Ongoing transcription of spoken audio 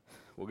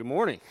Well, good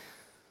morning.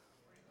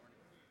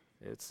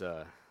 It's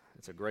a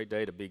great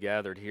day to be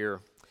gathered here. I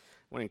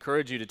want to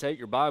encourage you to take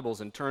your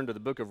Bibles and turn to the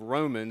book of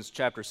Romans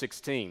chapter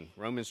 16.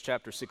 Romans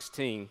chapter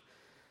 16.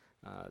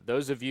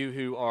 Those of you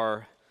who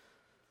are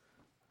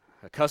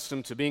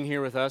accustomed to being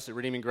here with us at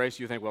Redeeming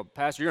Grace, you think, well,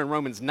 Pastor, you're in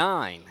Romans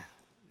 9.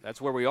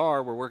 That's where we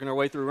are. We're working our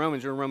way through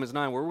Romans. You're in Romans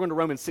 9. We're going to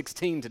Romans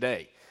 16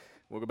 today.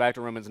 We'll go back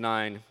to Romans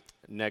 9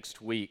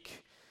 next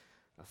week.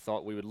 I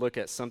thought we would look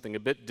at something a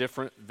bit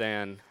different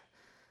than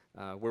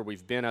where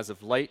we've been as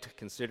of late,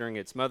 considering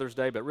it's Mother's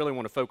Day, but really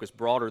want to focus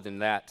broader than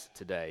that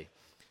today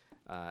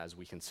as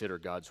we consider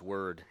God's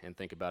Word and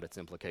think about its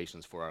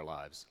implications for our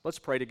lives. Let's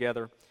pray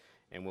together,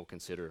 and we'll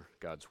consider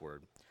God's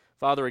Word.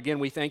 Father, again,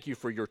 we thank you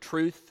for your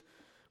truth.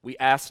 We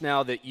ask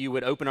now that you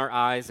would open our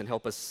eyes and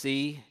help us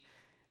see,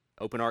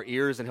 open our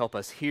ears and help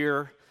us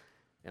hear,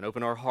 and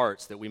open our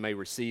hearts that we may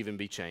receive and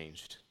be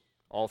changed.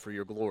 All for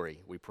your glory,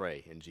 we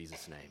pray in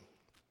Jesus' name.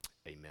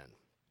 Amen.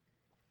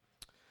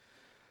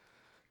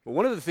 Well,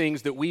 one of the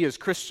things that we as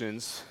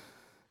Christians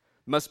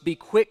must be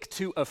quick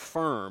to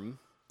affirm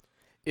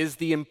is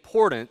the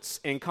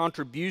importance and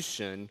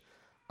contribution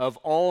of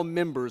all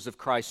members of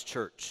Christ's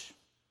church.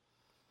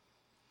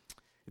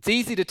 It's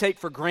easy to take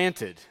for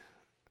granted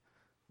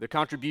the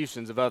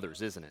contributions of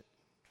others, isn't it?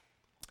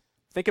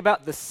 Think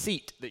about the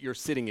seat that you're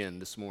sitting in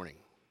this morning.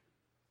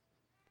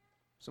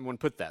 Someone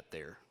put that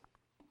there.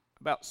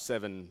 About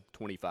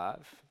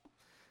 7:25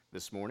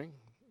 this morning.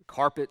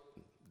 Carpet,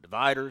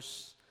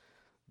 dividers,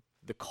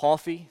 the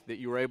coffee that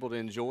you were able to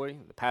enjoy,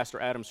 the Pastor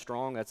Adam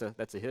Strong, that's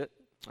a hit,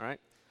 all right?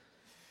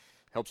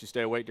 Helps you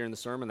stay awake during the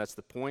sermon, that's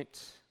the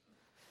point.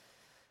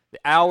 The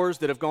hours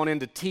that have gone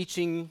into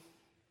teaching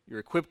your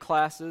equipped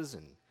classes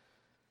and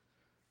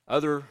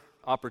other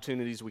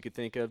opportunities we could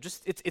think of.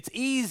 Just it's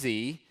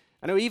easy,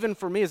 I know even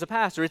for me as a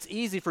pastor, it's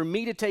easy for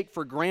me to take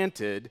for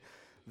granted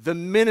the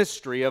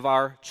ministry of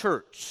our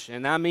church,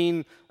 and I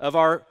mean of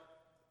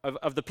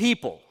the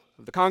people.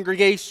 The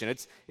congregation.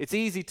 It's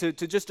easy to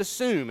just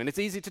assume, and it's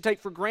easy to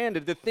take for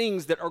granted the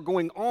things that are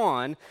going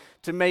on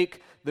to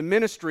make the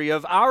ministry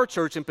of our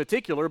church in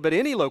particular, but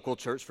any local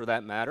church for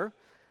that matter,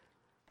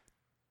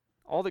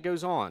 all that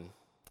goes on.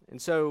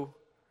 And so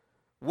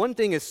one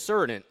thing is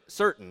certain,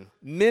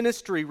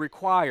 ministry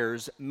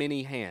requires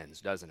many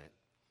hands, doesn't it?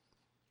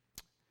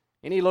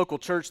 Any local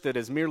church that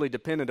is merely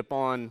dependent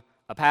upon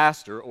a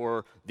pastor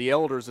or the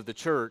elders of the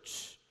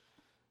church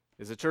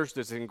is a church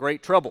that's in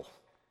great trouble.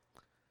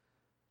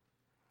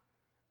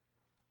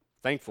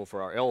 Thankful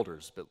for our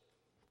elders, but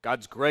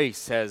God's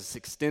grace has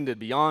extended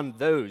beyond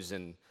those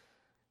and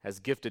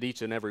has gifted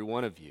each and every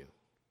one of you.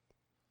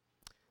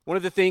 One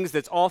of the things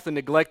that's often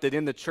neglected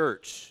in the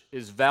church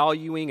is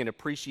valuing and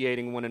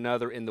appreciating one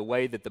another in the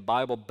way that the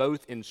Bible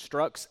both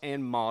instructs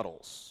and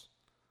models.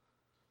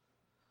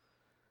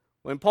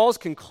 Well, in Paul's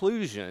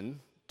conclusion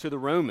to the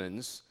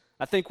Romans,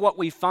 I think what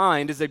we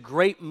find is a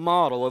great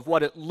model of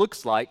what it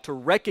looks like to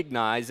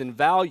recognize and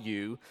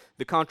value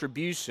the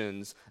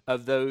contributions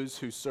of those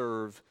who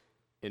serve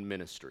in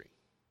ministry.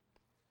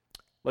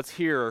 Let's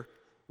hear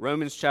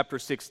Romans chapter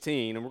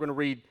 16, and we're going to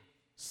read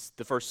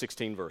the first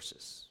 16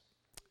 verses.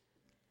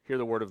 Hear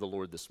the word of the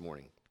Lord this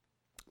morning.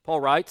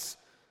 Paul writes,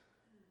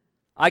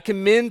 I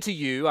commend to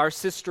you our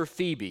sister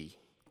Phoebe,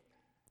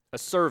 a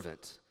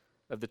servant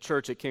of the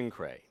church at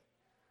Cenchreae,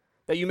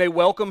 that you may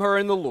welcome her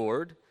in the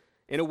Lord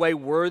in a way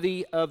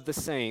worthy of the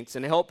saints,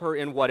 and help her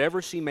in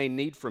whatever she may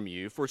need from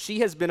you, for she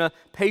has been a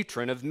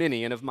patron of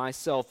many and of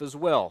myself as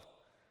well.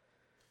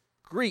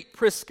 Greet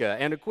Prisca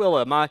and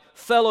Aquila, my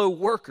fellow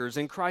workers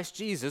in Christ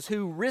Jesus,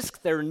 who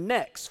risked their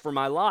necks for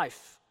my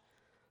life,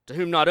 to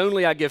whom not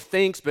only I give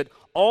thanks, but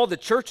all the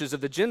churches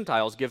of the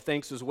Gentiles give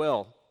thanks as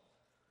well.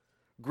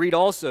 Greet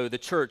also the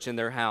church in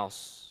their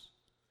house.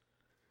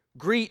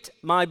 Greet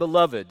my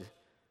beloved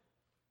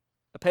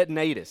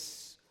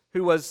Epaphras,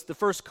 who was the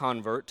first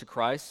convert to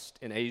Christ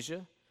in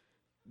Asia.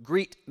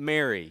 Greet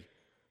Mary,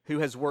 who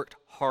has worked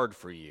hard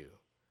for you.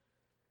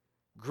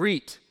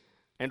 Greet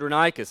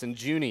Andronicus and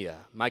Junia,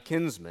 my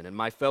kinsmen and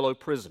my fellow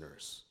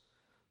prisoners.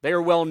 They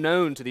are well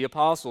known to the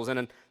apostles,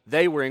 and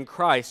they were in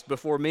Christ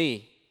before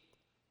me.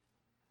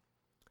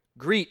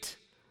 Greet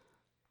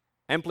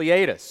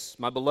Ampliatus,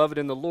 my beloved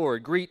in the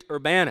Lord. Greet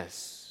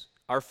Urbanus,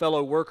 our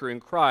fellow worker in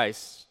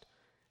Christ,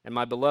 and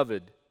my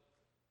beloved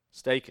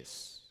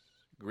Stachys.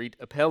 Greet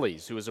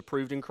Apelles, who is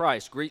approved in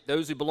Christ. Greet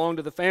those who belong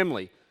to the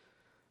family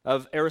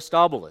of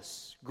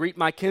Aristobulus. Greet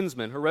my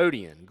kinsman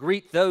Herodian.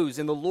 Greet those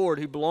in the Lord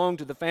who belong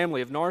to the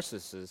family of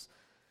Narcissus.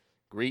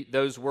 Greet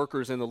those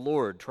workers in the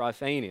Lord,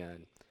 Tryphena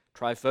and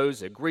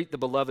Tryphosa. Greet the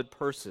beloved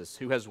Persis,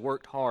 who has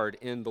worked hard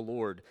in the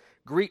Lord.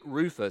 Greet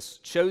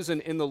Rufus,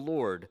 chosen in the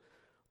Lord,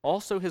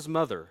 also his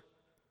mother,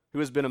 who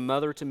has been a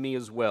mother to me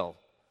as well.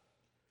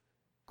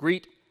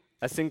 Greet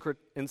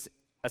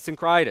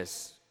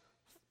Asyncritus,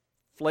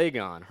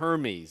 Phlegon,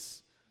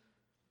 Hermes,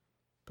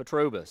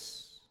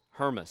 Patrobas,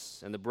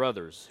 Hermas, and the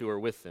brothers who are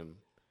with them.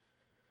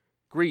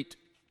 Greet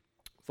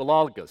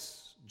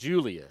Philologus,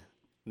 Julia,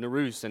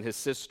 Nereus and his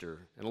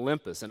sister, and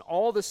Olympus, and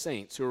all the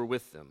saints who are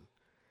with them.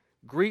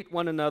 Greet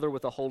one another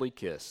with a holy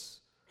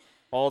kiss.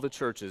 all the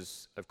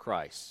churches of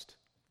Christ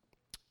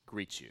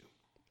greet you.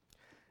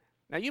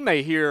 Now, you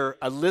may hear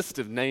a list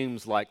of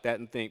names like that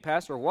and think,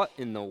 Pastor, what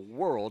in the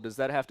world does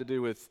that have to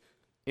do with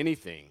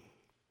anything?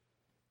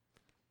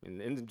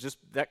 And just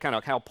that kind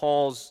of how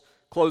Paul's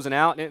closing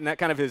out, and that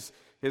kind of his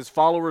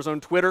followers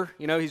on Twitter,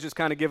 he's just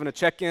kind of giving a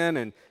check-in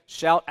and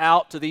shout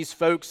out to these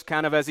folks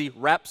kind of as he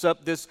wraps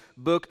up this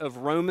book of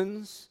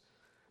Romans.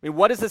 I mean,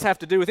 what does this have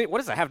to do with it? What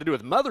does that have to do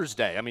with Mother's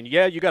Day? I mean,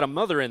 yeah, you got a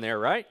mother in there,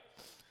 right?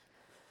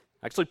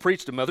 I actually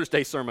preached a Mother's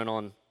Day sermon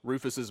on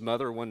Rufus's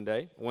mother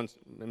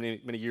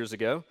many years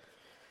ago.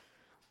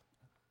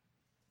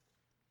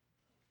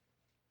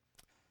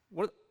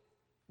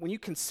 When you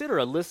consider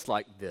a list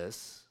like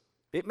this,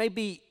 it may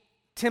be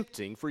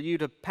tempting for you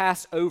to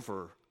pass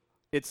over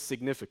its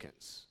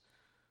significance.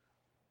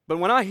 But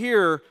when I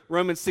hear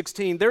Romans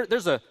 16,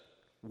 there's a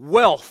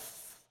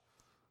wealth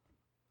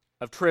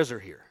of treasure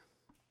here.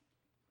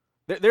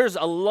 There's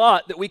a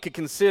lot that we could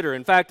consider.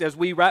 In fact, as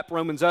we wrap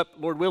Romans up,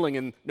 Lord willing,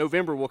 in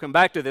November, we'll come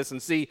back to this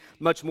and see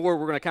much more.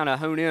 We're going to kind of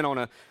hone in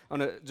on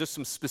just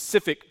some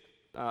specific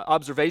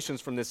observations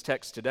from this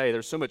text today.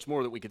 There's so much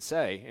more that we could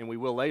say, and we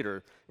will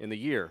later in the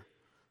year.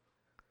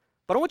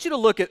 But I want you to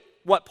look at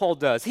what Paul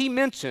does. He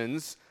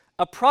mentions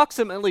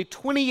approximately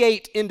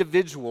 28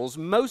 individuals,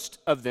 most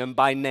of them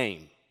by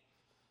name.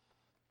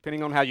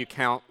 Depending on how you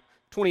count,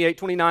 28,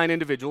 29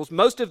 individuals.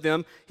 Most of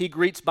them he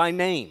greets by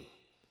name.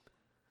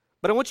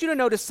 But I want you to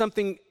notice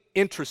something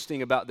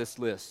interesting about this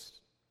list.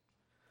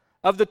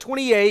 Of the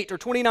 28 or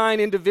 29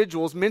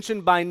 individuals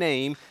mentioned by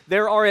name,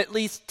 there are at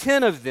least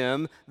 10 of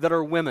them that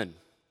are women.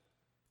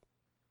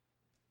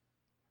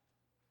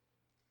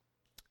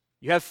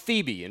 You have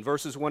Phoebe in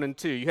verses 1 and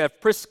 2. You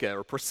have Prisca,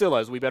 or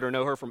Priscilla, as we better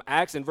know her from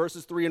Acts, in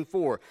verses 3 and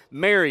 4.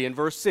 Mary in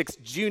verse 6.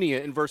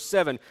 Junia in verse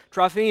 7.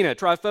 Tryphena,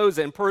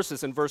 Tryphosa, and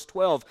Persis in verse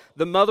 12.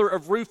 The mother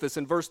of Rufus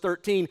in verse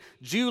 13.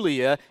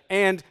 Julia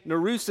and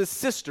Nereus's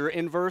sister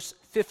in verse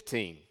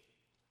 15.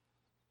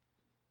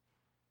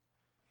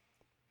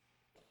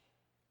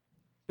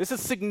 This is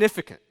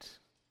significant.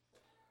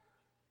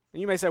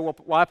 And you may say, well,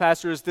 why,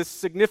 Pastor, is this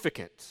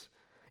significant?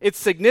 It's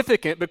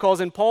significant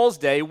because in Paul's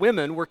day,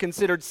 women were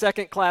considered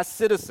second-class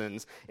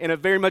citizens in a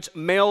very much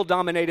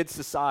male-dominated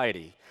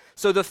society.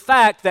 So the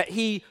fact that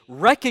he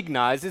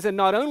recognizes, and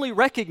not only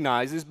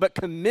recognizes, but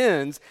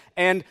commends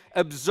and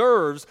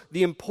observes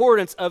the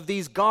importance of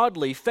these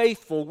godly,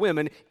 faithful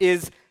women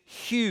is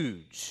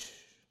huge.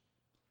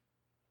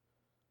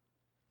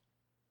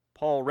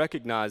 Paul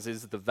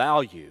recognizes the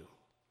value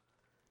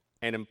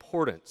and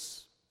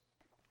importance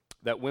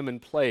that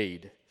women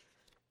played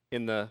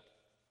in the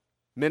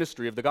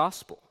ministry of the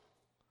gospel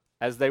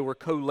as they were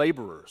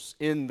co-laborers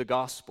in the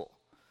gospel.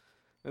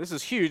 And this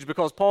is huge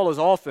because Paul is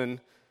often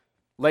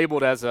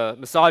labeled as a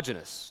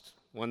misogynist,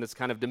 one that's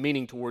kind of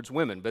demeaning towards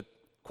women, but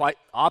quite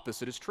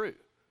opposite is true.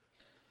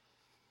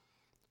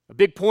 A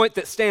big point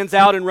that stands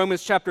out in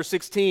Romans chapter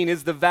 16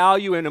 is the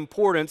value and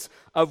importance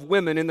of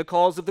women in the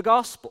cause of the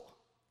gospel.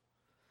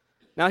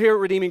 Now here at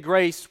Redeeming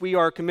Grace, we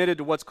are committed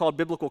to what's called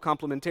biblical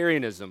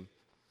complementarianism.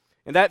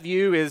 And that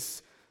view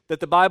is that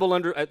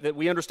that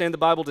we understand the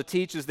Bible to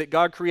teach is that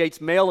God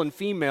creates male and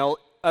female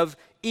of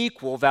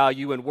equal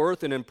value and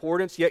worth and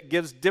importance, yet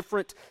gives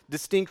different,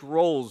 distinct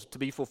roles to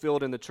be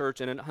fulfilled in the church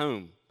and at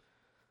home.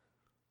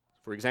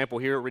 For example,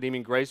 here at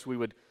Redeeming Grace, we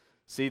would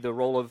see the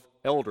role of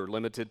elder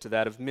limited to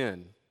that of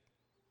men.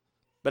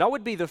 But I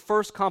would be the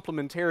first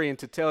complementarian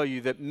to tell you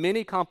that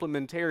many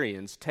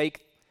complementarians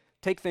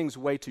take things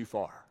way too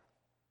far.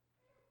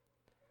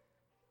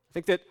 I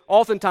think that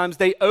oftentimes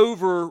they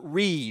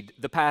overread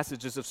the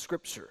passages of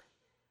Scripture.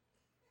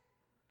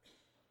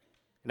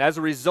 And as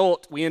a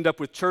result, we end up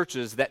with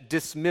churches that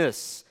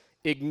dismiss,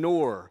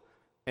 ignore,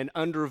 and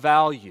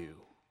undervalue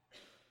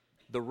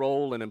the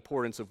role and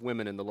importance of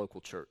women in the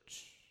local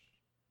church.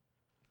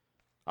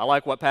 I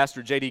like what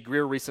Pastor J.D.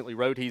 Greer recently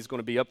wrote. He's going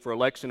to be up for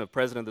election of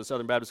president of the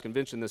Southern Baptist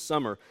Convention this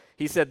summer.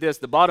 He said this: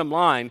 the bottom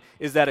line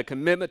is that a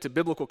commitment to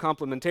biblical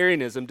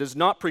complementarianism does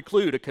not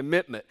preclude a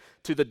commitment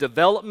to the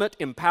development,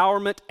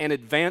 empowerment, and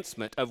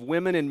advancement of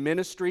women in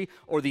ministry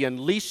or the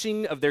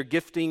unleashing of their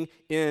gifting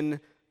in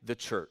the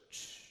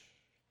church.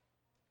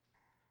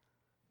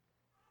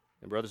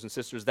 And brothers and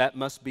sisters, that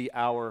must be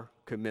our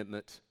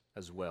commitment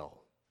as well.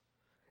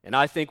 And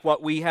I think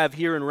what we have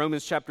here in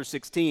Romans chapter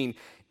 16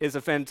 is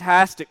a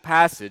fantastic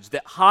passage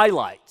that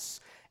highlights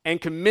and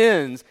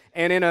commends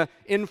and in an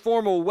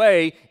informal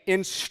way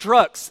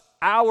instructs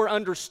our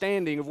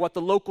understanding of what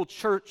the local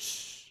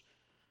church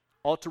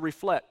ought to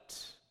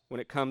reflect when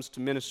it comes to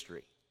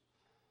ministry.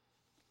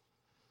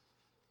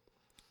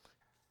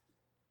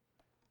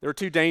 There are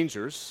two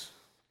dangers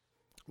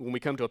when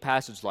we come to a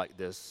passage like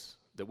this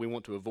that we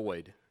want to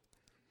avoid.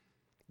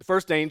 The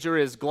first danger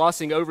is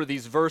glossing over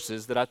these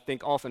verses that I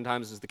think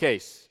oftentimes is the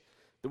case.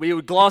 That we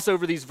would gloss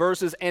over these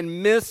verses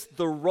and miss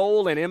the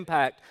role and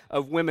impact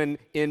of women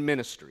in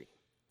ministry.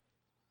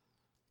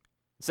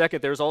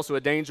 Second, there's also a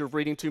danger of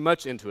reading too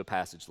much into a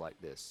passage like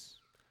this.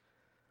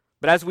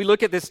 But as we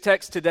look at this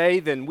text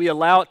today, then we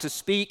allow it to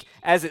speak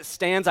as it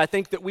stands. I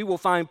think that we will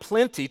find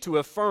plenty to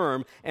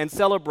affirm and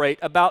celebrate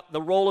about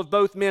the role of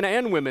both men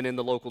and women in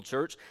the local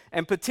church,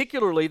 and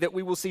particularly that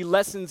we will see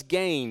lessons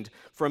gained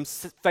from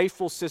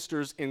faithful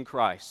sisters in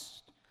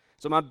Christ.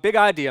 So my big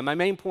idea, my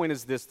main point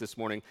is this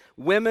morning.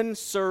 Women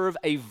serve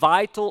a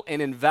vital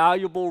and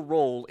invaluable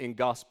role in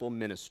gospel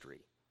ministry.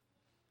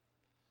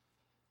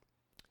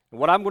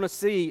 What I'm going to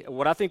see,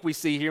 what I think we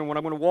see here, and what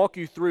I'm going to walk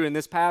you through in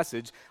this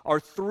passage are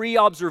three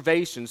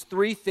observations,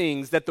 three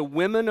things that the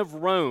women of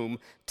Rome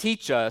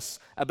teach us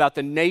about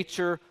the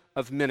nature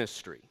of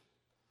ministry.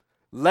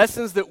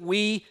 Lessons that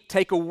we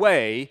take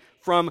away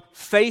from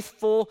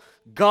faithful,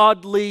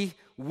 godly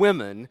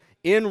women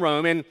in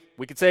Rome, and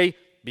we could say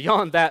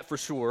beyond that for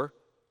sure,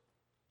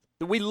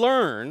 that we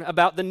learn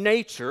about the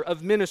nature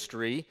of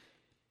ministry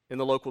in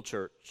the local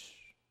church.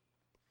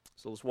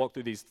 So let's walk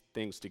through these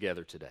things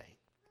together today.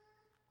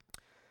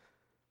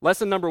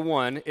 Lesson number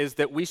one is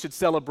that we should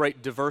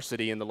celebrate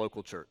diversity in the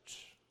local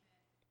church.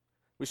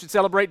 We should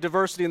celebrate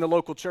diversity in the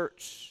local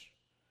church.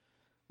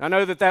 I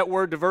know that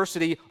word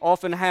diversity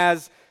often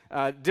has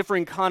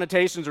differing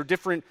connotations or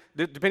different,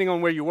 depending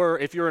on where you were.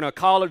 If you're in a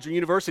college or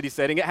university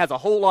setting, it has a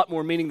whole lot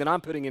more meaning than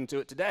I'm putting into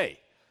it today.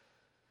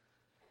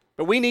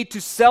 But we need to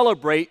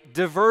celebrate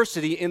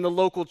diversity in the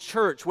local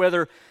church,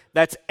 whether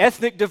that's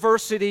ethnic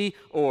diversity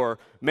or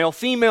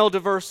male-female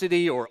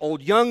diversity or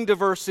old-young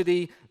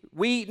diversity.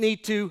 We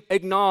need to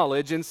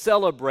acknowledge and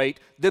celebrate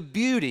the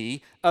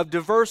beauty of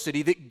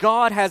diversity that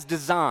God has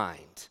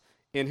designed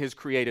in His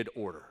created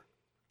order.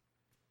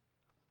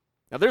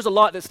 Now, there's a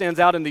lot that stands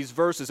out in these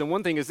verses, and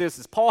one thing is this,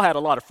 is Paul had a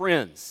lot of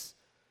friends.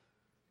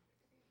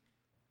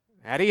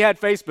 Had he had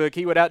Facebook,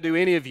 he would outdo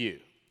any of you,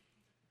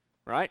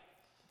 right?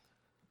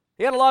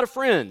 He had a lot of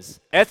friends,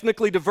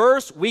 ethnically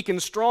diverse, weak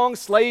and strong,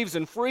 slaves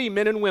and free,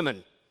 men and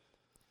women.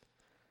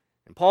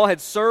 And Paul had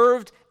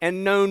served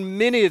and known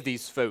many of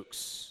these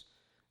folks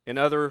in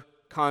other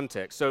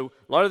contexts. So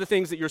a lot of the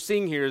things that you're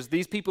seeing here is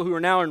these people who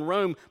are now in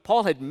Rome,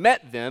 Paul had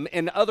met them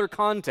in other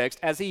contexts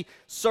as he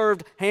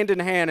served hand in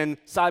hand and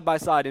side by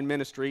side in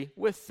ministry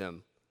with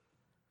them.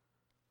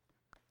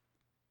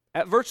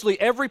 At virtually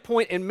every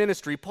point in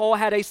ministry, Paul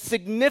had a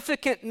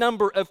significant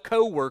number of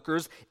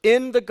co-workers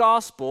in the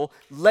gospel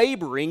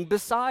laboring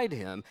beside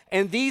him.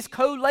 And these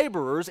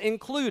co-laborers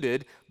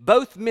included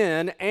both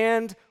men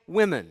and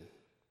women.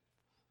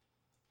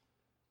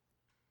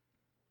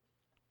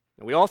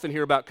 And we often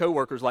hear about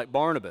co-workers like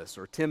Barnabas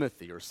or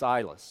Timothy or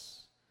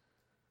Silas.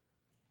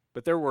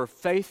 But there were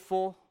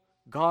faithful,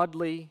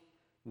 godly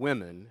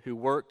women who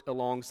worked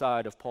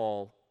alongside of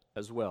Paul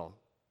as well.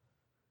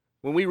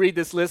 When we read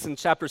this list in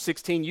chapter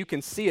 16, you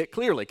can see it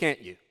clearly,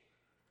 can't you?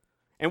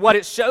 And what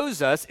it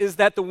shows us is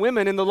that the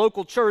women in the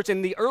local church,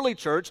 in the early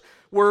church,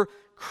 were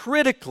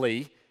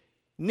critically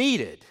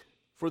needed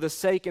for the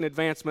sake and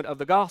advancement of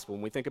the gospel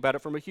when we think about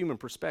it from a human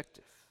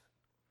perspective.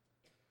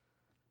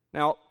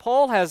 Now,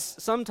 Paul has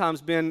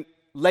sometimes been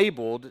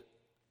labeled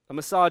a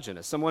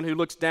misogynist, someone who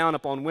looks down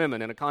upon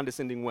women in a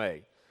condescending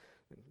way,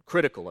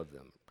 critical of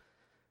them.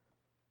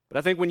 But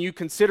I think when you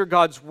consider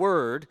God's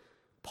word,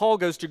 Paul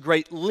goes to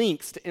great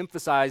lengths to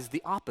emphasize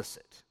the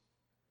opposite.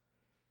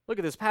 Look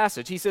at this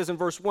passage. He says in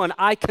verse 1,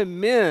 I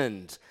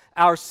commend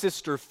our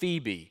sister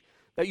Phoebe,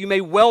 that you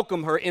may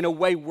welcome her in a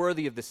way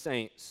worthy of the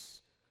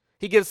saints.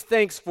 He gives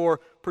thanks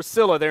for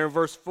Priscilla there in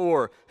verse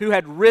 4, who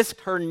had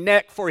risked her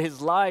neck for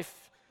his life.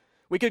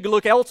 We could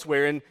look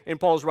elsewhere in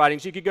Paul's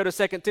writings. You could go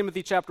to 2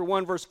 Timothy chapter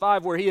 1, verse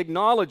 5, where he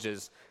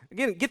acknowledges,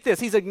 again, get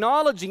this, he's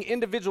acknowledging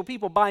individual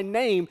people by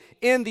name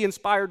in the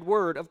inspired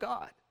word of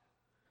God.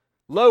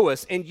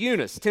 Lois and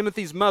Eunice,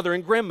 Timothy's mother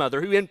and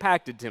grandmother, who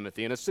impacted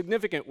Timothy in a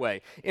significant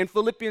way. In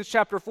Philippians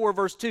chapter 4,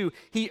 verse 2,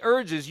 he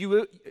urges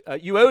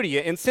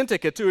Euodia and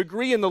Syntyche to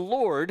agree in the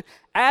Lord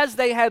as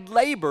they had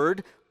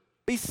labored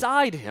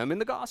beside him in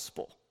the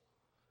gospel.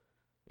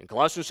 In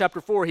Colossians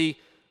chapter 4, he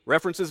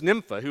references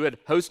Nympha, who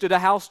had hosted a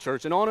house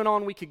church, and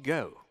on we could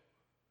go.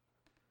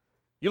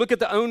 You look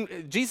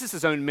at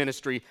Jesus' own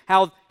ministry,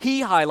 how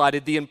he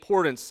highlighted the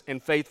importance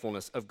and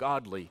faithfulness of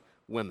godly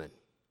women.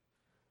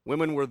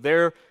 Women were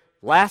there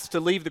last to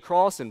leave the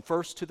cross and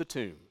first to the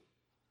tomb.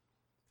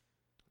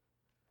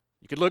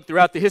 You could look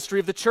throughout the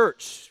history of the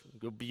church,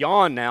 go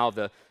beyond now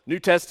the New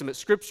Testament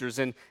scriptures,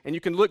 and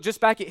you can look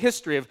just back at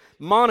history of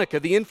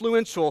Monica, the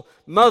influential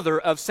mother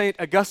of St.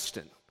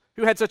 Augustine,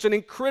 who had such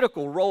an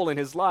critical role in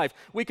his life.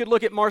 We could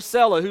look at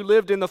Marcella, who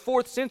lived in the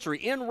 4th century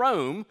in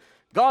Rome,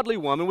 godly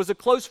woman, was a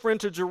close friend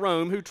to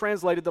Jerome, who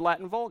translated the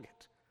Latin Vulgate.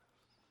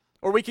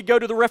 Or we could go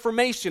to the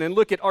Reformation and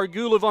look at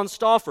Argula von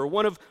Stauffer,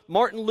 one of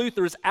Martin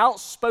Luther's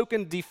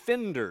outspoken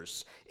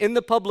defenders in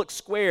the public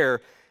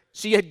square.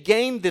 She had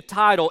gained the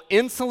title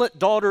Insolent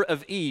Daughter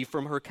of Eve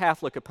from her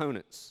Catholic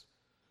opponents.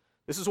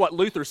 This is what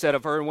Luther said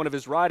of her in one of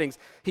his writings.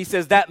 He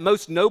says, that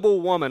most noble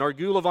woman,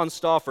 Argula von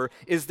Stauffer,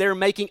 is there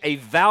making a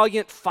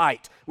valiant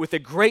fight with a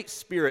great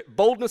spirit,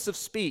 boldness of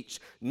speech,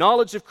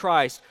 knowledge of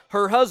Christ.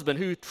 Her husband,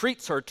 who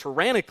treats her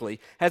tyrannically,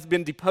 has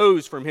been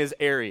deposed from his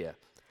area.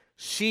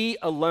 She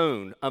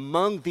alone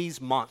among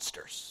these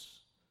monsters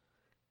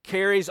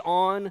carries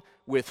on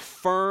with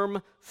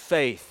firm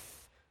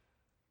faith.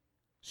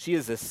 She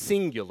is a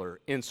singular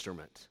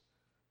instrument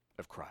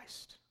of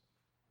Christ.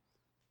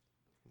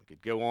 We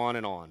could go on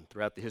and on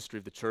throughout the history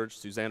of the church.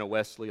 Susanna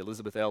Wesley,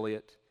 Elizabeth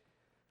Elliot.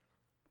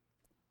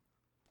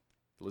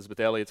 Elizabeth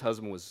Elliot's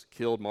husband was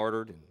killed,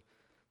 martyred in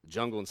the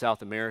jungle in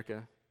South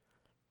America.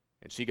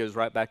 And she goes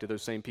right back to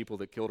those same people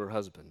that killed her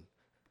husband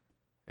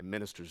and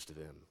ministers to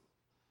them,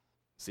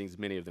 seeing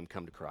many of them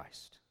come to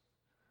Christ.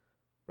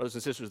 Brothers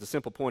and sisters, the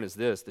simple point is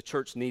this: the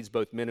church needs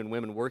both men and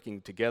women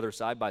working together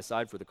side by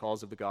side for the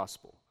cause of the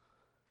gospel.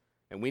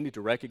 And we need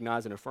to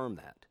recognize and affirm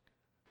that.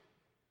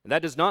 And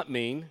that does not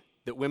mean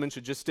that women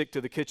should just stick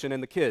to the kitchen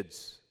and the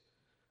kids.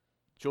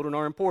 Children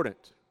are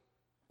important.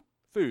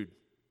 Food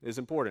is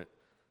important.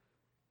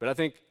 But I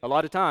think a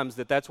lot of times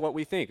that's what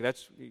we think.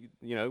 That's,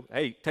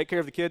 hey, take care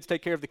of the kids,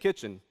 take care of the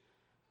kitchen.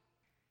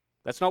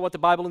 That's not what the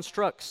Bible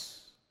instructs.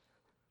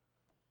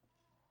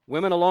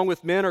 Women, along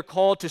with men, are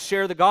called to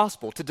share the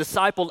gospel, to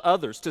disciple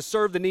others, to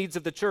serve the needs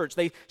of the church.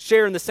 They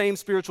share in the same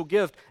spiritual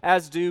gift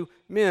as do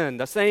men,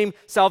 the same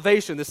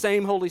salvation, the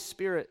same Holy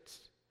Spirit.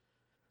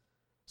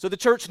 So the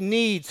church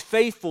needs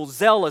faithful,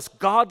 zealous,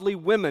 godly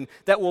women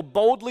that will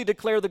boldly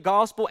declare the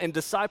gospel and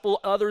disciple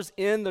others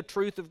in the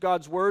truth of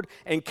God's word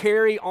and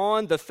carry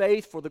on the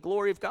faith for the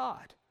glory of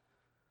God.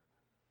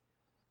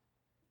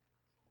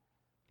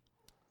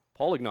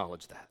 Paul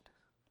acknowledged that.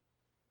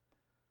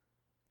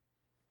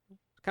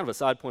 Kind of a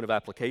side point of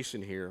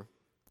application here.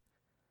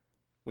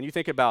 When you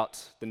think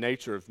about the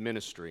nature of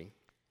ministry,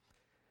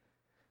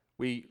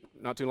 we,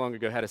 not too long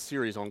ago, had a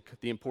series on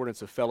the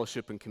importance of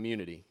fellowship and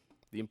community,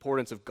 the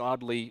importance of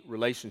godly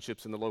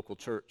relationships in the local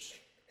church.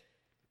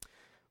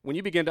 When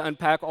you begin to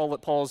unpack all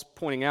that Paul's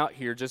pointing out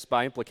here, just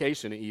by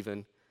implication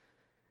even,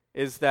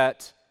 is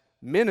that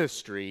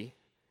ministry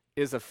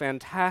is a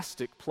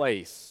fantastic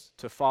place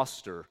to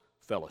foster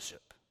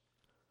fellowship.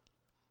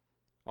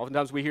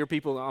 Oftentimes we hear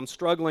people, I'm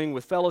struggling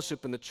with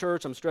fellowship in the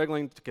church, I'm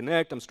struggling to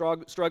connect, I'm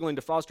struggling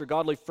to foster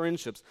godly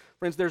friendships.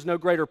 Friends, there's no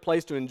greater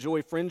place to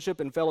enjoy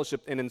friendship and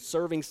fellowship than in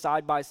serving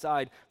side by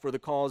side for the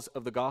cause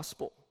of the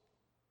gospel.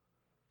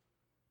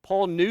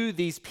 Paul knew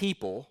these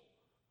people.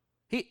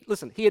 He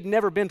had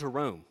never been to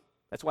Rome.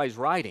 That's why he's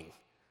writing.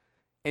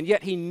 And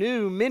yet he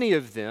knew many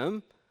of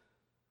them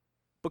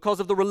because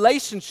of the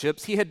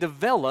relationships he had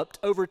developed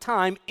over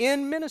time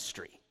in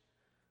ministry,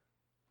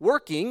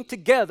 working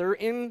together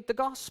in the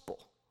gospel.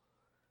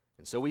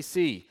 And so we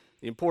see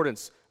the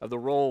importance of the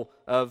role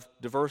of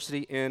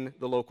diversity in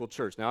the local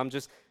church. Now, I'm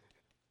just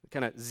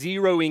kind of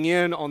zeroing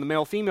in on the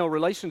male-female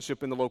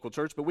relationship in the local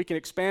church, but we can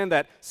expand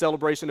that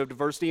celebration of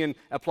diversity and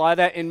apply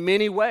that in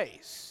many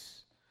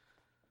ways.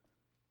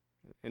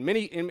 In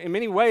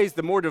many ways,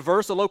 the more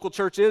diverse a local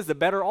church is, the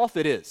better off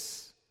it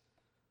is.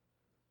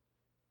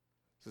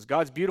 This is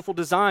God's beautiful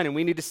design, and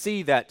we need to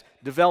see that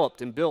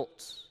developed and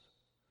built.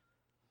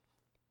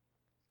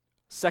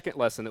 Second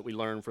lesson that we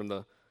learn from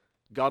the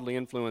godly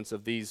influence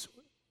of these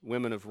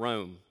women of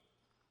Rome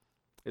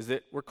is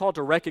that we're called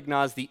to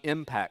recognize the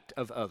impact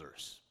of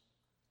others.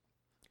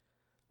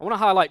 I want to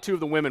highlight two of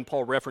the women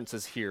Paul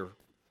references here.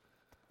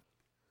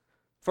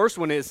 First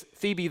one is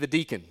Phoebe the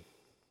deacon.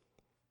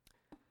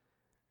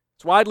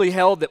 It's widely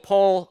held that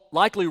Paul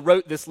likely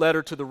wrote this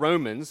letter to the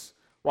Romans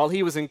while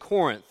he was in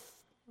Corinth,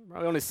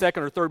 probably on his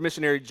second or third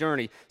missionary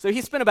journey. So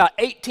he spent about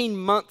 18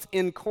 months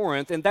in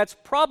Corinth, and that's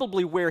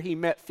probably where he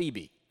met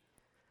Phoebe.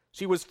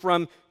 She was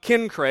from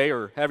Cenchreae,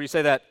 or however you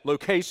say that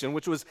location,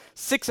 which was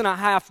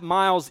 6.5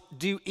 miles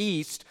due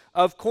east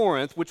of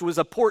Corinth, which was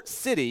a port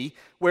city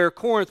where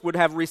Corinth would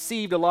have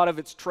received a lot of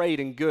its trade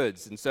and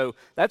goods. And so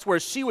that's where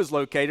she was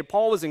located.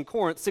 Paul was in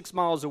Corinth, 6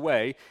 miles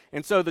away.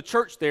 And so the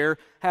church there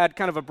had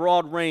kind of a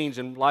broad range,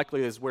 and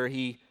likely is where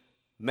he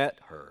met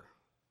her.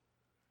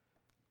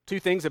 Two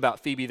things about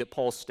Phoebe that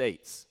Paul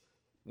states.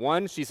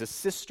 One, she's a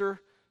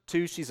sister.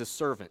 Two, she's a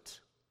servant.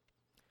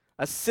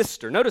 A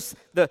sister. Notice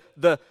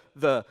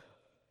the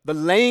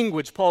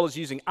language Paul is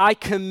using. I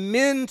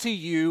commend to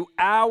you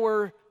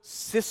our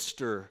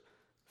sister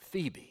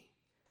Phoebe.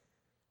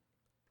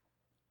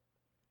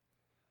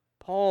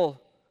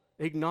 Paul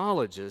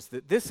acknowledges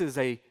that this is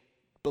a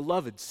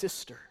beloved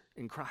sister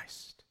in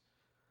Christ.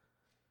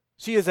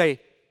 She is a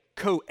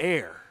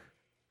co-heir,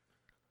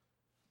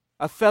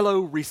 a fellow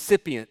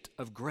recipient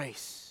of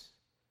grace,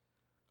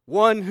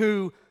 one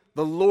who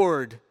the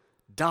Lord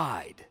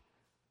died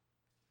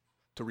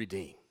to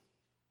redeem.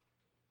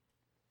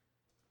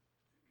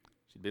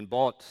 She'd been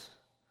bought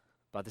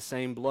by the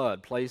same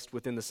blood, placed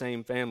within the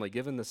same family,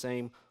 given the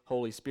same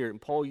Holy Spirit.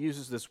 And Paul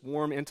uses this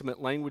warm,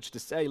 intimate language to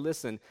say,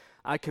 listen,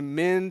 I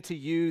commend to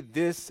you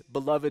this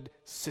beloved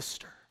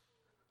sister.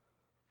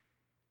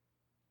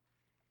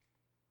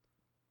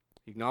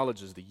 He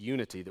acknowledges the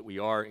unity that we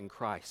are in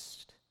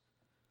Christ.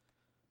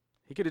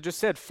 He could have just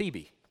said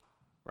Phoebe,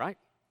 right?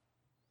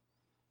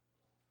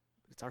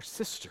 It's our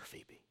sister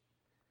Phoebe.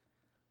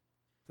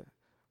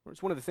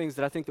 It's one of the things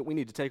that I think that we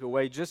need to take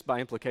away just by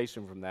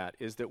implication from that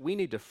is that we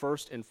need to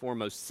first and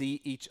foremost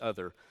see each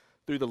other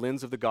through the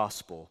lens of the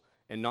gospel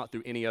and not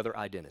through any other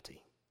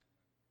identity.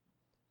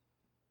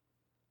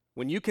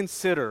 when you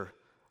consider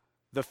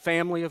the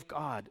family of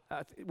God.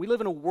 We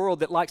live in a world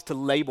that likes to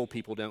label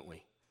people, don't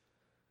we?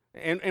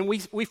 And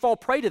we fall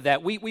prey to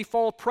that. We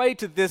fall prey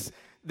to this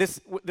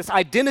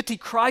identity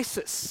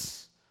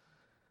crisis.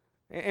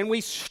 And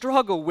we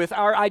struggle with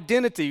our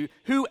identity.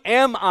 Who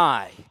am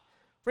I?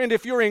 Friend,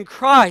 if you're in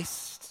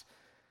Christ,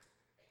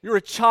 you're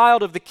a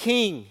child of the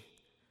King.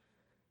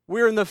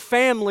 We're in the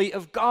family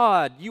of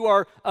God. You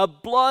are a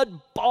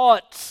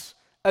blood-bought,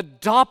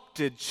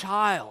 adopted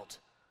child.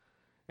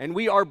 And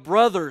we are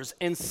brothers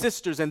and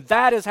sisters, and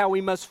that is how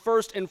we must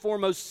first and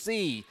foremost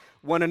see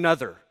one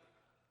another.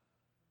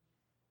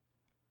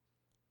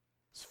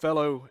 As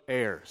fellow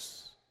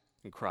heirs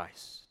in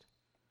Christ.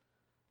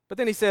 But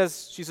then he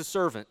says she's a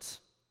servant,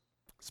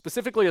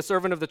 specifically a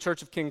servant of the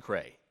church of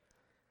Cenchreae.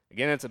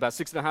 Again, it's about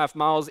 6.5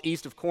 miles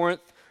east of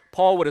Corinth.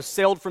 Paul would have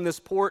sailed from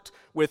this port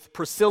with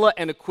Priscilla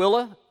and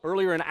Aquila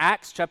earlier in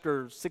Acts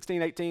chapter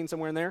 16, 18,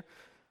 somewhere in there.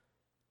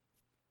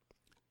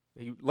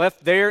 He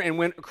left there and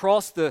went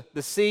across the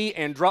sea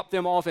and dropped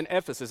them off in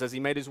Ephesus as he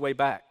made his way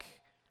back.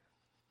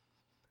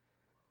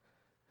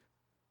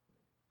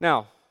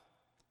 Now,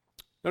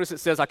 notice it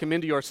says, I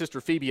commend to you our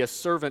sister Phoebe, a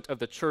servant of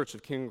the church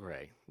of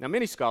Cenchreae. Now,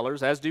 many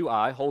scholars, as do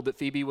I, hold that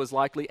Phoebe was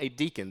likely a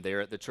deacon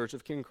there at the church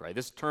of Cenchreae.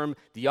 This term,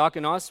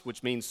 diakonos,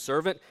 which means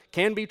servant,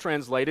 can be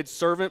translated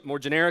servant more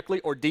generically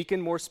or deacon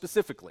more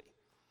specifically.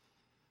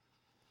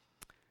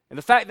 And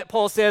the fact that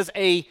Paul says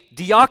a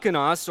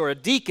diakonos, or a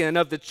deacon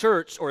of the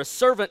church, or a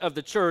servant of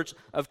the church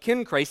of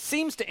Cenchreae,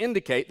 seems to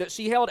indicate that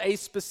she held a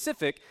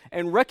specific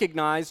and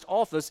recognized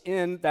office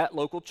in that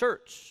local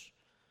church.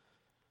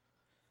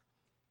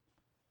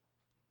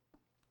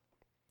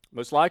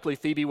 Most likely,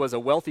 Phoebe was a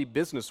wealthy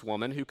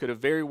businesswoman who could have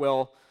very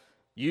well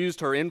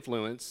used her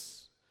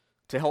influence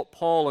to help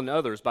Paul and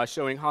others by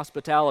showing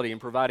hospitality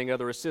and providing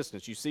other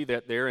assistance. You see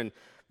that there in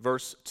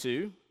verse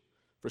 2.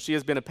 For she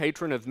has been a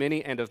patron of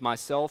many and of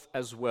myself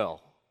as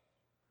well.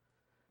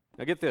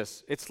 Now get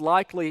this. It's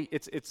likely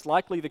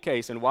the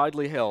case and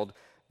widely held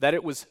that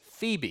it was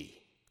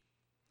Phoebe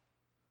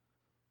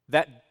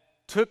that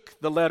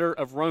took the letter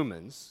of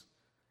Romans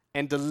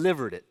and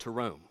delivered it to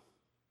Rome.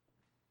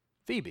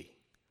 Phoebe.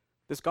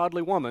 This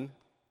godly woman,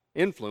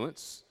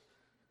 influence,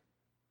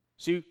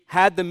 she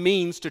had the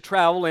means to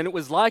travel, and it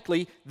was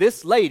likely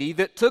this lady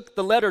that took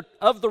the letter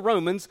of the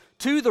Romans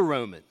to the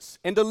Romans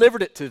and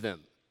delivered it to them.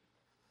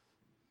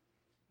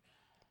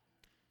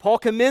 Paul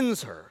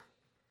commends her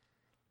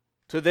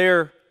to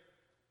their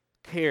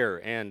care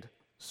and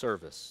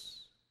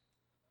service.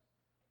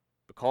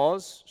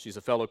 Because she's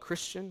a fellow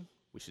Christian,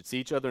 we should see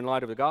each other in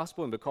light of the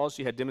gospel, and because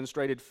she had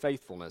demonstrated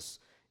faithfulness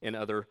in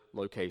other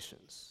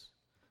locations.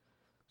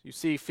 You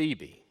see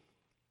Phoebe,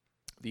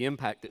 the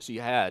impact that she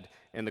had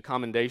and the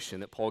commendation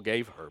that Paul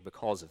gave her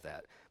because of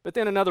that. But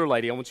then another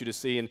lady I want you to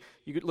see, and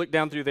you could look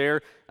down through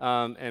there,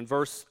 and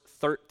verse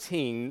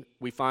 13,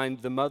 we find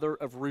the mother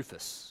of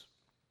Rufus.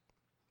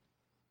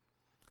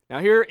 Now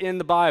here in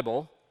the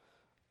Bible,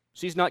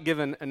 she's not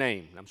given a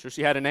name. I'm sure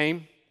she had a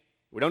name.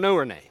 We don't know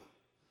her name.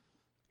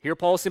 Here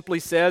Paul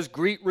simply says,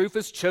 greet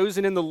Rufus,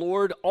 chosen in the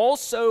Lord,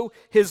 also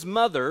his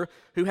mother,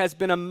 who has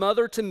been a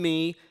mother to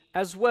me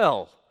as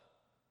well.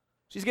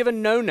 She's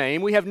given no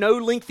name. We have no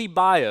lengthy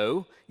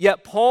bio,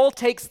 yet Paul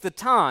takes the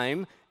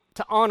time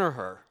to honor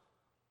her.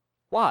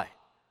 Why?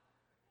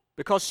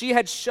 Because she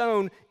had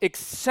shown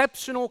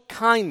exceptional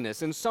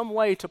kindness in some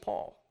way to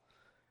Paul.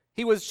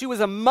 She was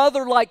a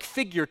mother-like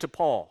figure to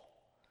Paul.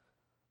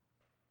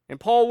 And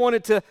Paul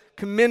wanted to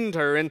commend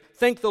her and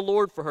thank the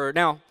Lord for her.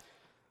 Now,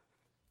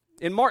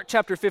 in Mark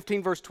chapter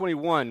 15, verse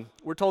 21,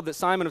 we're told that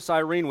Simon of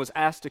Cyrene was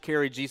asked to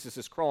carry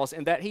Jesus' cross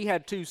and that he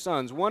had 2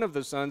 sons, one of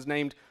those sons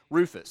named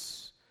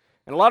Rufus.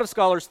 And a lot of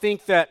scholars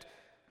think that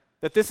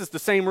this is the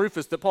same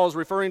Rufus that Paul is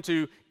referring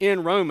to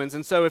in Romans.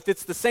 And so if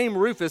it's the same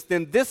Rufus,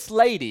 then this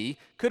lady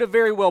could have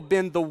very well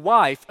been the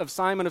wife of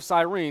Simon of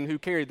Cyrene who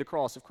carried the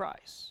cross of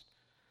Christ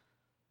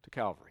to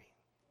Calvary.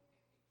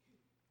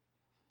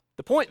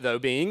 The point, though,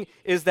 being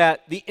is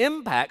that the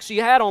impact she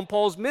had on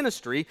Paul's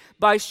ministry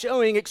by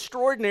showing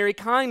extraordinary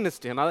kindness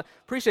to him. I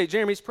appreciate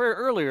Jeremy's prayer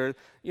earlier.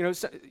 You know,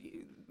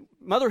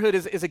 motherhood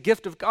is a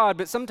gift of God,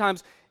 but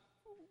sometimes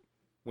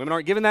women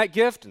aren't given that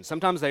gift, and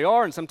sometimes they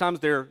are, and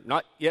sometimes they're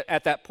not yet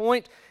at that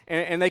point,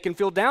 and they can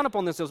feel down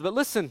upon themselves. But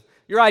listen,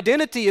 your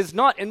identity is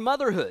not in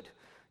motherhood.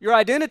 Your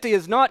identity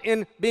is not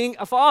in being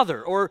a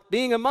father or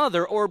being a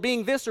mother or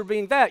being this or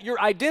being that. Your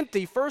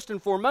identity, first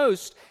and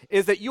foremost,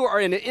 is that you are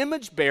an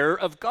image bearer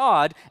of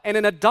God and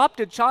an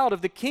adopted child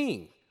of the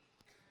King.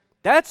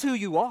 That's who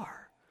you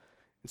are.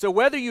 And so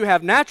whether you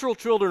have natural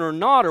children or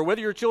not, or whether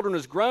your children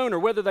is grown or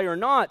whether they are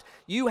not,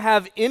 you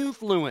have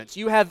influence,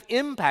 you have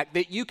impact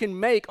that you can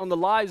make on the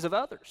lives of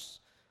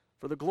others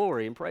for the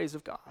glory and praise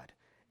of God.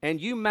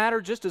 And you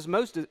matter just as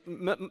much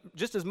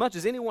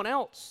as anyone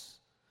else.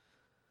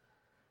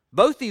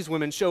 Both these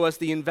women show us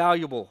the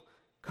invaluable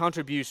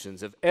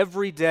contributions of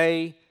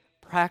everyday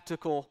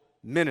practical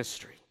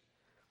ministry.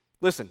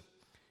 Listen,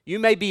 you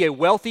may be a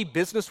wealthy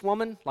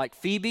businesswoman like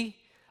Phoebe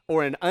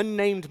or an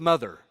unnamed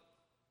mother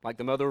like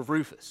the mother of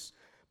Rufus,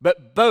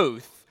 but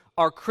both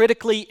are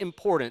critically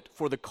important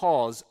for the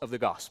cause of the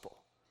gospel.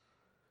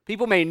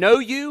 People may know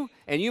you,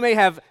 and you may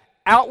have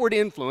outward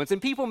influence,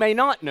 and people may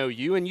not know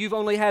you, and you've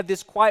only had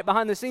this quiet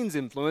behind-the-scenes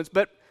influence,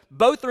 but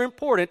both are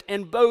important,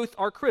 and both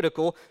are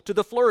critical to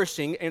the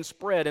flourishing and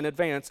spread and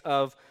advance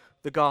of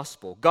the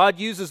gospel. God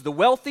uses the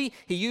wealthy,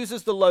 He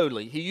uses the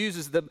lowly, He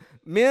uses the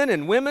men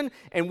and women,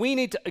 and we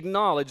need to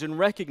acknowledge and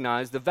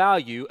recognize the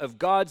value of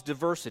God's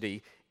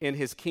diversity in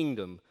His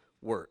kingdom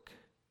work.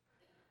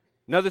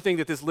 Another thing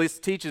that this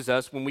list teaches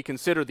us when we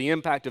consider the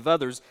impact of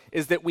others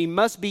is that we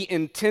must be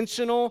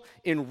intentional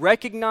in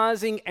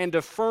recognizing and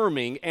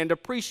affirming and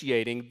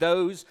appreciating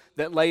those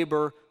that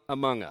labor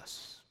among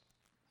us.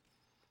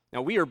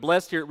 Now, we are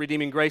blessed here at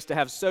Redeeming Grace to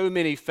have so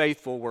many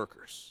faithful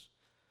workers.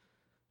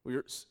 We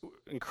are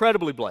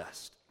incredibly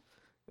blessed.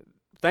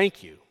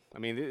 Thank you. I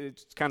mean,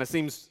 it kind of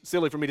seems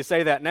silly for me to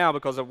say that now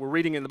because we're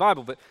reading in the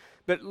Bible,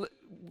 but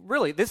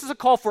really, this is a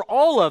call for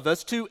all of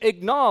us to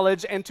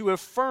acknowledge and to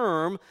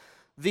affirm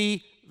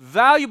the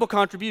valuable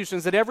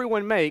contributions that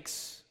everyone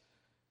makes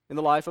in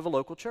the life of a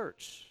local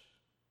church.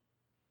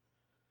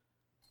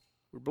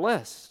 We're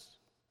blessed.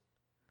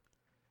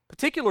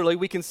 Particularly,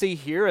 we can see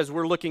here, as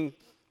we're looking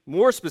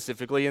more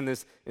specifically in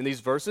these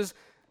verses,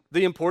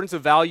 the importance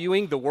of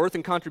valuing the worth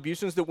and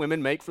contributions that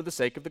women make for the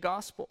sake of the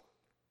gospel.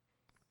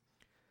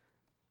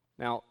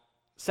 Now,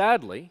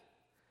 sadly,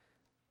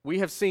 we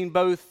have seen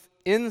both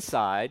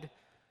inside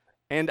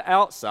and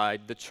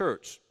outside the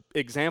church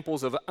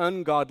examples of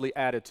ungodly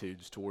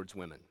attitudes towards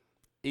women,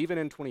 even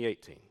in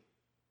 2018.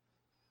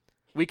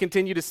 We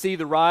continue to see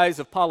the rise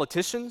of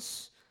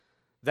politicians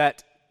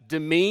that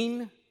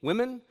demean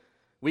women.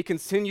 We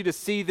continue to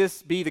see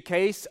this be the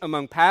case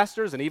among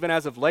pastors and even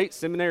as of late,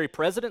 seminary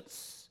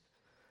presidents.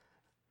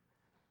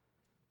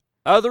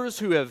 Others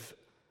who have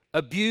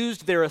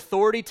abused their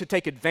authority to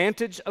take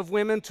advantage of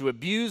women, to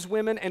abuse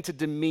women, and to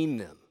demean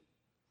them.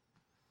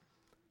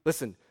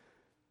 Listen,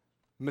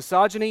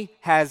 misogyny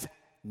has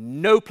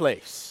no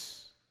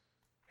place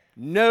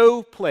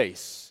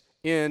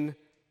in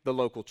the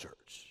local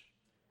church.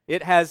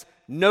 It has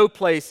no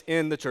place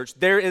in the church.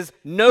 There is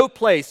no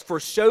place for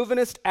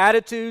chauvinist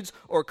attitudes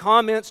or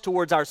comments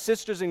towards our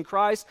sisters in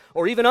Christ,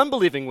 or even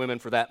unbelieving women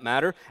for that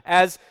matter.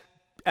 As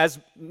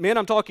men,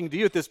 I'm talking to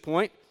you at this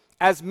point.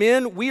 As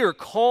men, we are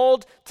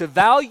called to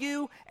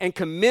value and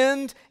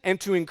commend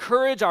and to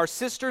encourage our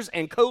sisters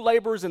and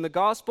co-laborers in the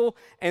gospel,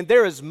 and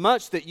there is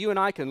much that you and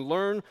I can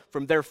learn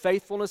from their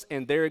faithfulness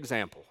and their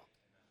example.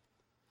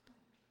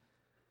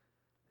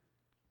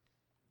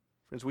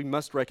 Friends, we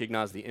must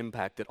recognize the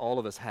impact that all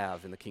of us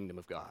have in the kingdom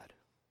of God.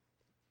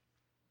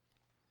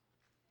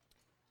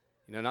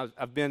 You know, and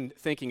I've been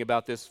thinking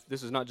about this.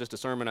 This is not just a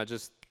sermon I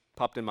just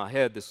popped in my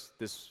head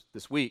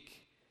this week.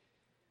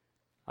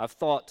 I've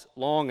thought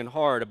long and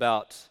hard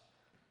about,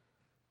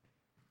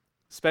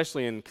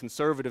 especially in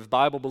conservative,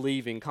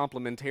 Bible-believing,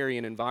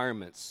 complementarian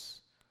environments,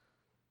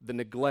 the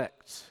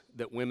neglect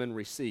that women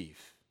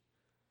receive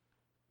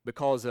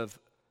because of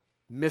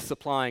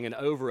misapplying and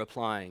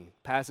over-applying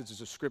passages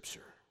of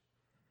Scripture,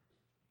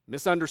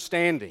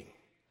 misunderstanding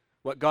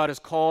what God has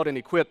called and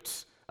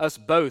equipped us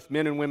both,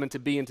 men and women, to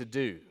be and to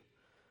do.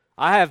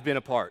 I have been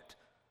a part,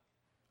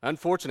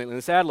 unfortunately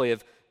and sadly,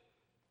 of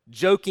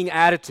joking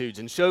attitudes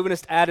and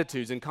chauvinist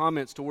attitudes and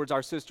comments towards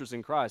our sisters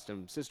in Christ.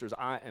 And sisters,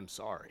 I am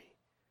sorry.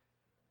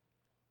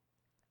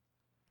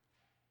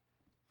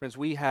 Friends,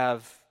 we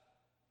have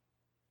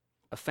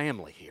a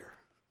family here.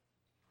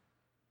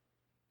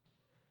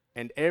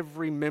 And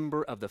every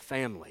member of the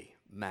family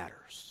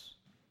matters.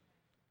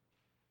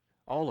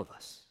 All of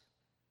us.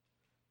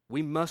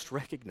 We must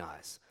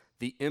recognize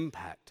the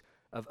impact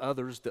of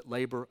others that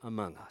labor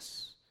among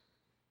us.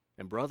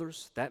 And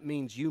brothers, that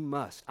means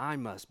I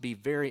must be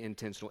very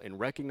intentional in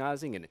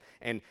recognizing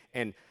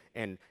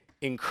and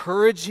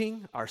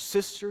encouraging our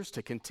sisters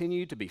to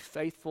continue to be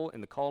faithful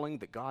in the calling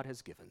that God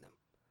has given them.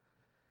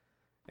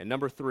 And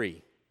number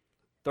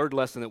third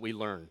lesson that we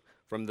learn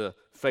from the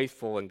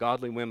faithful and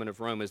godly women of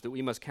Rome is that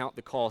we must count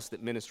the cost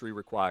that ministry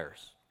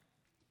requires.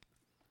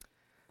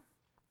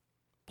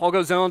 Paul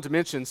goes on to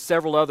mention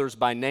several others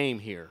by name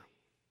here.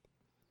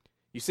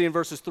 You see in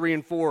verses 3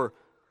 and 4,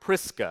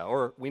 Prisca,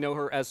 or we know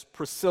her as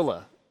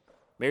Priscilla,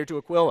 married to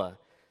Aquila.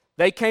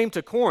 They came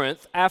to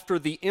Corinth after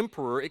the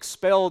emperor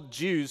expelled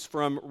Jews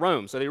from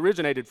Rome. So they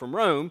originated from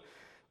Rome,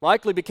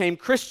 likely became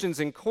Christians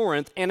in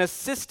Corinth, and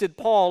assisted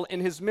Paul in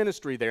his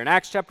ministry there. In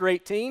Acts chapter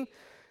 18,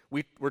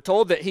 we're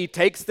told that he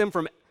takes them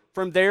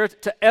from there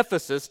to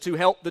Ephesus to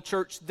help the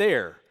church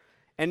there.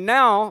 And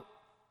now,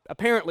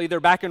 apparently,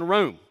 they're back in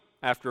Rome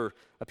after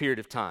a period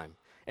of time.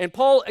 And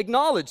Paul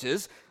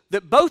acknowledges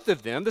that both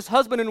of them, this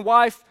husband and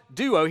wife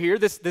duo here,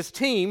 this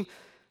team,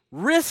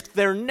 risked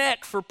their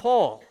neck for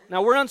Paul.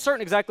 Now, we're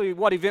uncertain exactly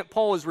what event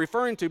Paul is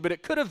referring to, but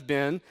it could have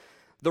been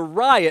the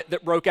riot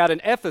that broke out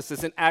in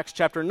Ephesus in Acts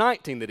chapter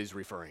 19 that he's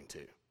referring to.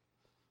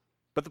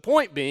 But the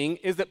point being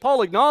is that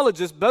Paul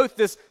acknowledges both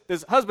this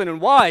husband and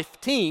wife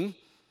team,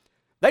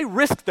 they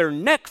risked their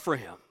neck for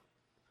him.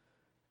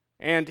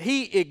 And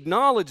he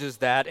acknowledges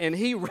that, and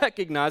he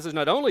recognizes,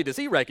 not only does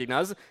he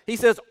recognize, he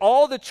says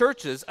all the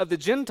churches of the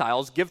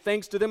Gentiles give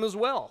thanks to them as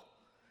well.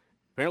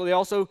 Apparently they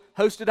also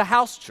hosted a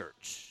house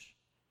church.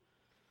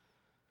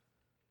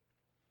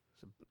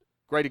 It's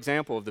a great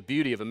example of the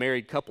beauty of a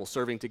married couple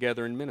serving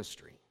together in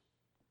ministry.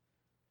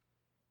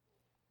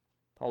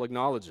 Paul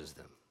acknowledges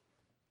them.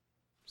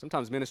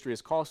 Sometimes ministry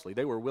is costly.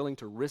 They were willing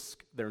to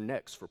risk their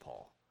necks for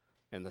Paul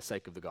in the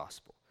sake of the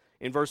gospel.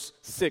 In verse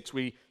 6,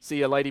 we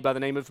see a lady by the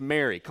name of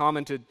Mary.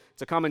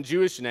 It's a common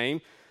Jewish name.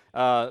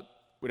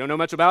 We don't know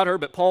much about her,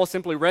 but Paul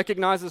simply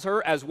recognizes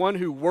her as one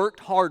who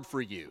worked hard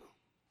for you.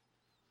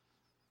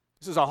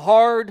 This is a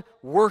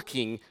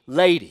hard-working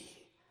lady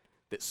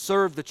that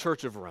served the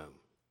church of Rome.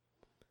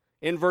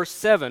 In verse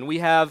 7, we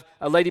have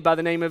a lady by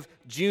the name of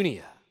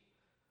Junia.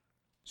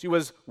 She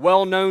was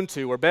well known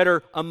to, or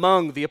better,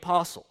 among the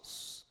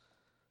apostles.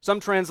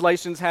 Some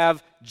translations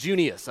have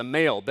Junius, a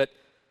male, but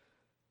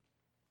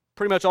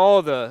pretty much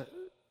all the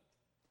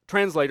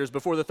translators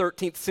before the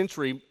 13th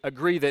century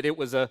agree that it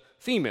was a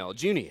female,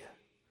 Junia.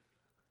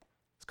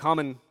 It's a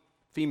common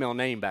female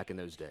name back in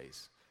those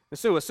days. And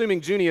so,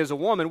 assuming Junia is a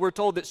woman, we're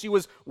told that she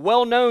was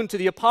well known to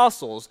the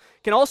apostles,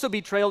 can also be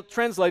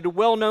translated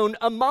well known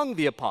among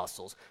the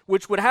apostles,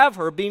 which would have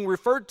her being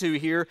referred to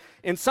here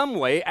in some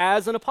way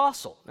as an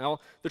apostle. Now,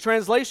 the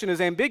translation is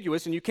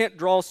ambiguous, and you can't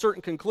draw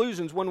certain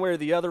conclusions one way or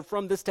the other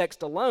from this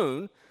text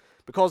alone,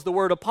 because the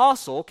word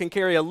apostle can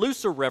carry a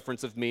looser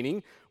reference of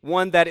meaning,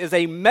 one that is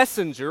a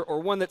messenger or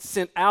one that's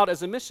sent out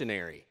as a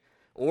missionary.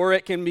 Or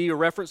it can be a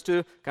reference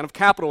to kind of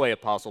capital A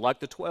apostle, like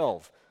the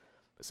 12.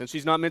 But since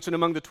she's not mentioned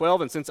among the 12,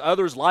 and since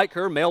others like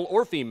her, male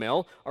or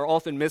female, are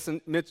often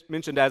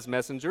mentioned as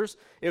messengers,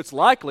 it's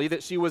likely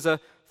that she was a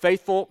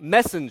faithful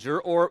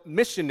messenger or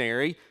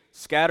missionary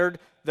scattered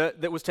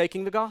that was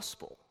taking the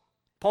gospel.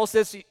 Paul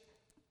says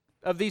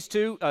of these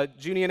two,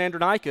 Junia and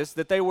Andronicus,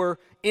 that they were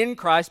in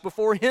Christ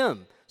before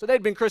him. So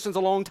they'd been Christians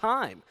a long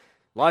time,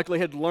 likely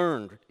had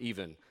learned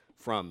even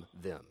from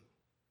them.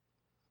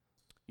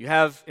 You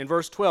have in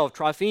verse 12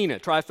 Tryphena,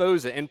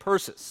 Tryphosa, and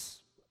Persis.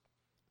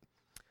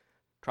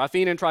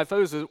 Tryphena and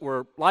Tryphosa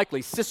were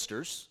likely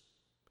sisters,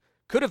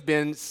 could have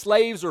been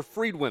slaves or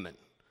freedwomen.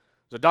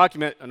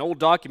 There's an old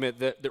document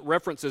that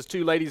references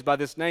two ladies by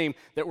this name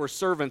that were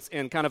servants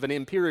in kind of an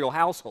imperial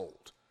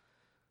household.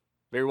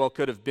 Very well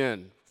could have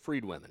been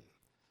freedwomen.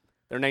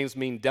 Their names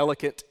mean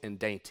delicate and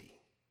dainty.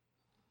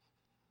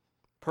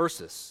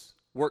 Persis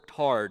worked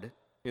hard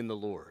in the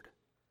Lord.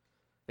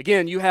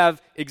 Again, you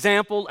have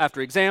example after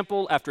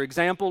example after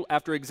example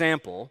after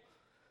example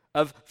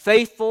of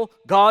faithful,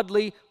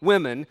 godly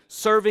women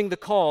serving the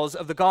cause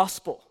of the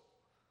gospel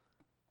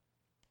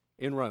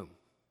in Rome.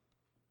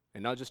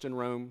 And not just in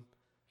Rome,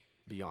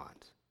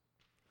 beyond.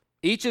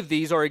 Each of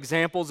these are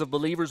examples of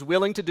believers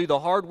willing to do the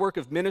hard work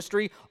of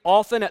ministry,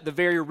 often at the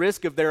very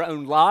risk of their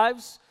own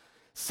lives,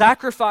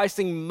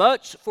 sacrificing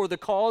much for the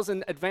cause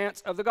and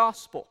advance of the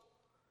gospel.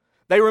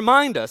 They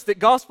remind us that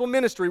gospel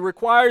ministry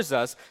requires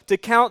us to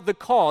count the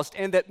cost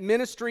and that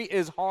ministry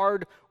is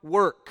hard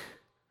work.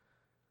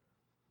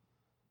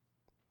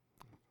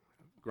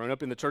 Grown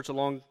up in the church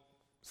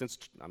since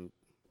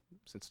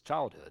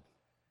childhood.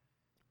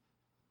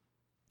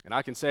 And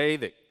I can say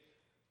that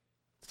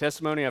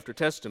testimony after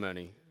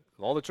testimony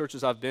of all the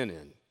churches I've been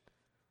in,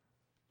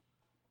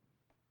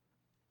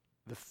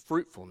 the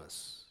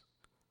fruitfulness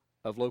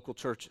of local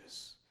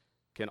churches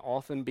can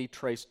often be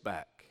traced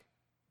back,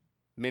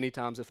 many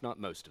times, if not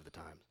most of the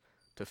time,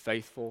 to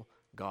faithful,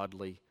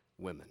 godly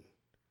women,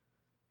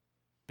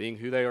 being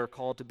who they are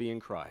called to be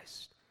in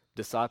Christ,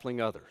 discipling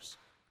others,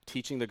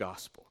 teaching the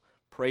gospel,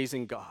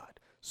 praising God,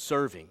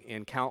 serving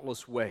in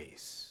countless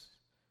ways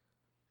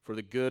for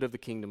the good of the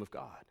kingdom of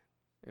God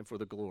and for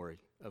the glory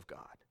of God.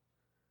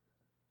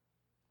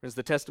 As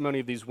the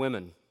testimony of these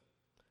women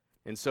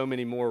and so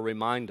many more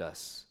remind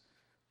us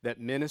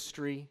that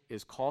ministry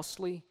is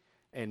costly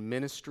and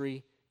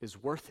ministry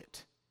is worth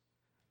it.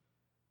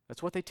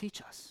 That's what they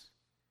teach us.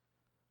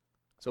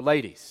 So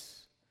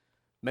ladies,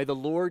 may the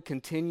Lord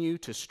continue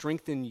to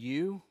strengthen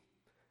you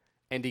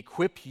and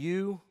equip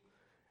you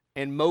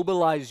and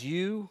mobilize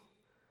you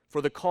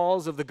for the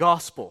cause of the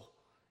gospel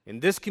in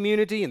this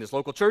community, in this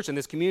local church, in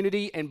this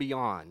community, and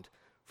beyond,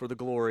 for the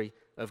glory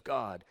of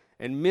God.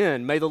 And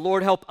men, may the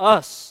Lord help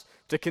us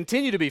to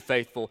continue to be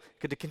faithful,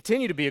 to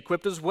continue to be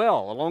equipped as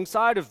well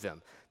alongside of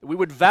them, that we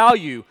would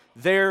value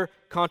their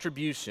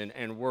contribution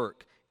and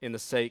work in the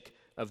sake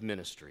of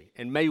ministry.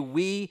 And may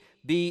we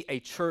be a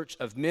church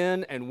of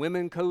men and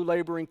women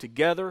co-laboring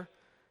together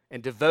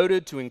and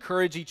devoted to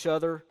encourage each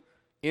other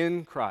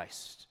in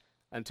Christ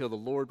until the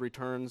Lord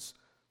returns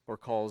or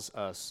calls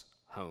us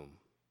home.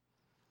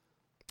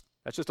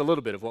 That's just a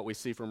little bit of what we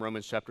see from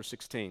Romans chapter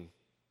 16.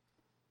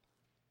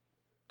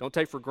 Don't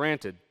take for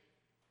granted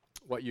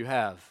what you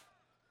have,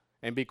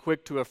 and be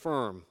quick to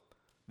affirm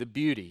the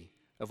beauty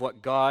of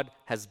what God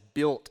has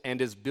built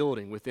and is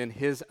building within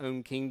His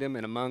own kingdom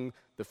and among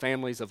the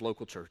families of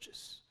local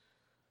churches.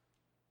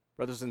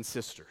 Brothers and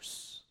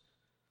sisters,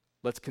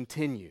 let's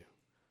continue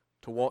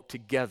to walk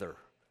together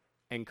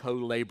and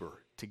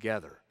co-labor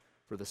together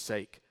for the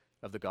sake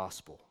of the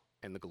gospel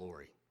and the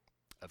glory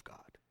of God.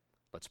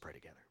 Let's pray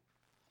together.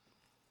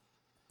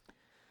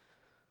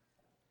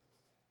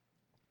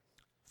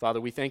 Father,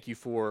 we thank you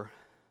for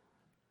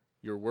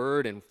your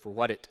word and for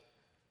what it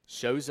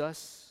shows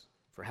us,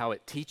 for how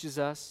it teaches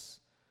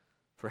us,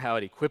 for how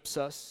it equips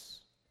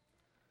us.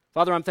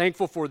 Father, I'm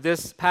thankful for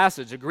this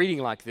passage, a greeting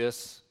like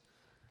this.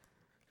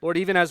 Lord,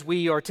 even as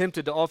we are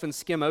tempted to often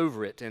skim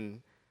over it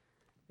and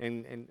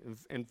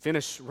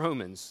finish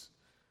Romans,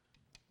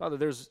 Father,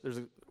 there's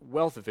a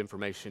wealth of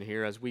information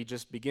here as we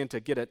just begin to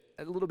get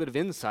a little bit of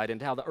insight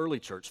into how the early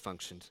church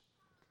functioned.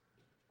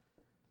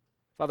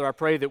 Father, I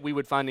pray that we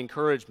would find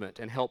encouragement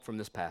and help from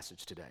this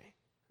passage today.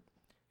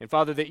 And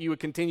Father, that you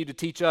would continue to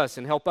teach us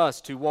and help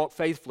us to walk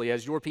faithfully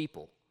as your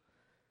people,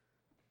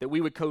 that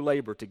we would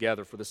co-labor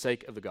together for the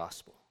sake of the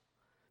gospel,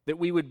 that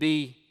we would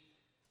be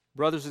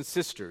brothers and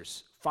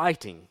sisters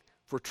fighting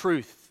for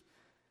truth,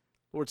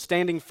 Lord,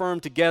 standing firm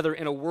together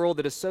in a world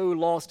that is so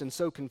lost and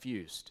so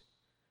confused.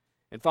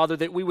 And Father,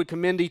 that we would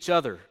commend each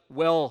other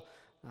well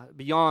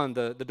beyond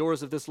the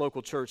doors of this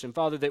local church. And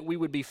Father, that we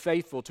would be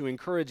faithful to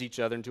encourage each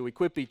other and to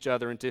equip each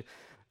other and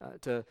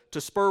to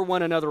spur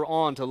one another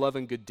on to love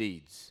and good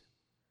deeds.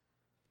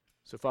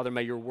 So Father,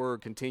 may your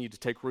word continue to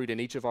take root in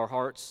each of our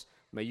hearts.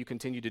 May you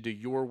continue to do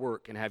your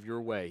work and have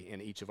your way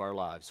in each of our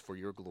lives for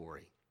your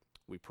glory.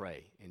 We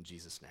pray in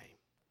Jesus' name.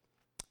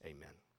 Amen.